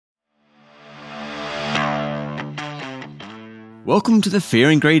Welcome to the Fear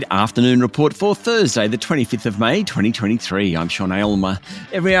and Greed Afternoon Report for Thursday, the 25th of May, 2023. I'm Sean Aylmer.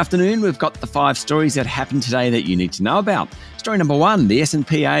 Every afternoon, we've got the 5 stories that happened today that you need to know about. Story number 1, the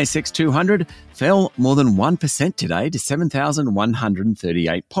S&P ASX 200 fell more than 1% today to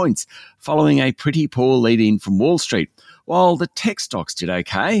 7,138 points, following a pretty poor lead-in from Wall Street. While the tech stocks did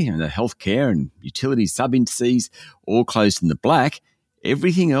okay, and the healthcare and utility sub-indices all closed in the black,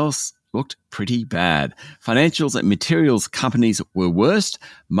 everything else looked pretty bad. Financials and materials companies were worst.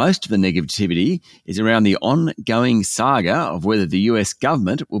 Most of the negativity is around the ongoing saga of whether the US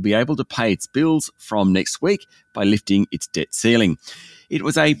government will be able to pay its bills from next week by lifting its debt ceiling. It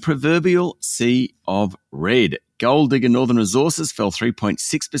was a proverbial sea of red. Gold digger Northern Resources fell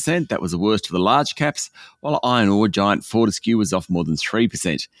 3.6%. That was the worst of the large caps, while iron ore giant Fortescue was off more than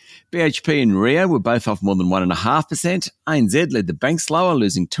 3%. BHP and Rio were both off more than 1.5%. ANZ led the banks lower,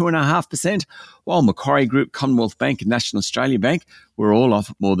 losing 2.5%, while Macquarie Group, Commonwealth Bank and National Australia Bank were all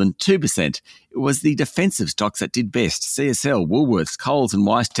off more than 2%. It was the defensive stocks that did best: CSL, Woolworths, Coles and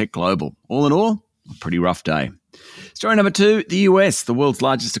WiseTech Global. All in all, a pretty rough day. Story number 2, the US, the world's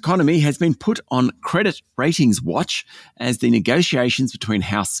largest economy, has been put on credit ratings watch as the negotiations between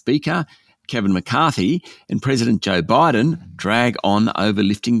House Speaker Kevin McCarthy and President Joe Biden drag on over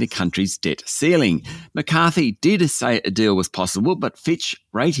lifting the country's debt ceiling. McCarthy did say a deal was possible, but Fitch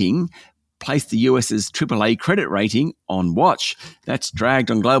Rating placed the US's AAA credit rating on watch. That's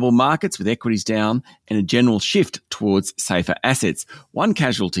dragged on global markets with equities down and a general shift towards safer assets. One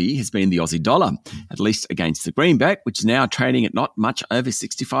casualty has been the Aussie dollar, at least against the greenback, which is now trading at not much over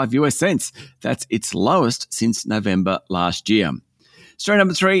 65 US cents. That's its lowest since November last year. Story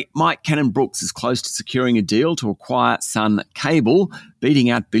number 3, Mike Cannon-Brookes is close to securing a deal to acquire Sun Cable, beating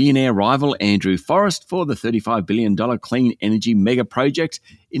out billionaire rival Andrew Forrest for the $35 billion clean energy mega project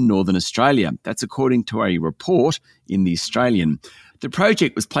in Northern Australia. That's according to a report in The Australian. The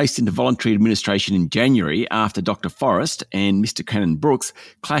project was placed into voluntary administration in January after Dr. Forrest and Mr. Cannon-Brookes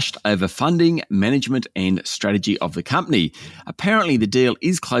clashed over funding, management and strategy of the company. Apparently the deal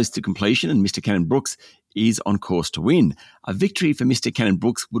is close to completion and Mr. Cannon-Brookes is on course to win. A victory for Mr.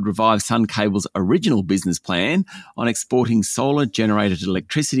 Cannon-Brookes would revive Sun Cable's original business plan on exporting solar-generated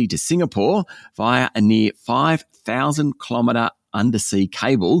electricity to Singapore via a near 5,000-kilometre undersea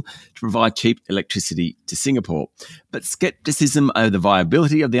cable to provide cheap electricity to Singapore. But scepticism over the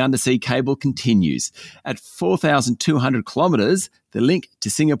viability of the undersea cable continues. At 4,200 kilometres, the link to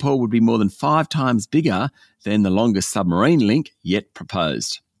Singapore would be more than 5 times bigger than the longest submarine link yet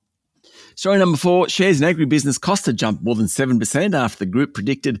proposed. Story number 4, shares in agribusiness Costa jumped more than 7% after the group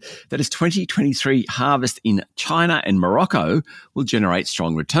predicted that its 2023 harvest in China and Morocco will generate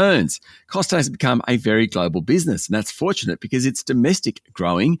strong returns. Costa has become a very global business, and that's fortunate because its domestic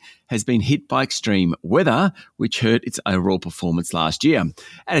growing has been hit by extreme weather, which hurt its overall performance last year.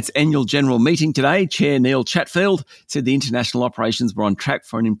 At its annual general meeting today, Chair Neil Chatfield said the international operations were on track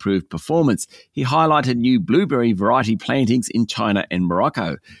for an improved performance. He highlighted new blueberry variety plantings in China and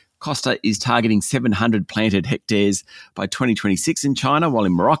Morocco. Costa is targeting 700 planted hectares by 2026 in China, while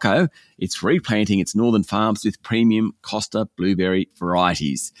in Morocco, it's replanting its northern farms with premium Costa blueberry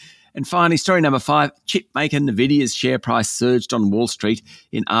varieties. And finally, story number 5, chip maker Nvidia's share price surged on Wall Street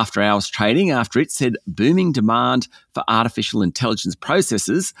in after-hours trading after it said booming demand for artificial intelligence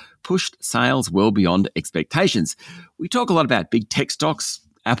processors pushed sales well beyond expectations. We talk a lot about big tech stocks,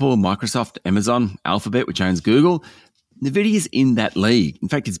 Apple, Microsoft, Amazon, Alphabet, which owns Google. Nvidia's in that league. In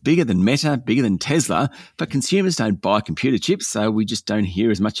fact, it's bigger than Meta, bigger than Tesla, but consumers don't buy computer chips, so we just don't hear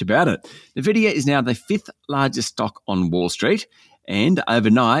as much about it. Nvidia is now the 5th largest stock on Wall Street, and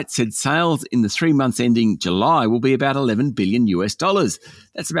overnight said sales in the 3 months ending July will be about $11 billion US.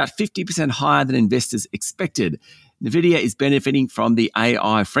 That's about 50% higher than investors expected. Nvidia is benefiting from the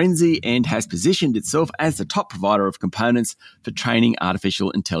AI frenzy and has positioned itself as the top provider of components for training artificial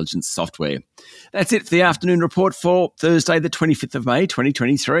intelligence software. That's it for the afternoon report for Thursday, the 25th of May,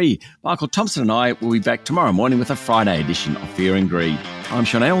 2023. Michael Thompson and I will be back tomorrow morning with a Friday edition of Fear and Greed. I'm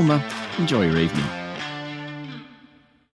Sean Aylmer. Enjoy your evening.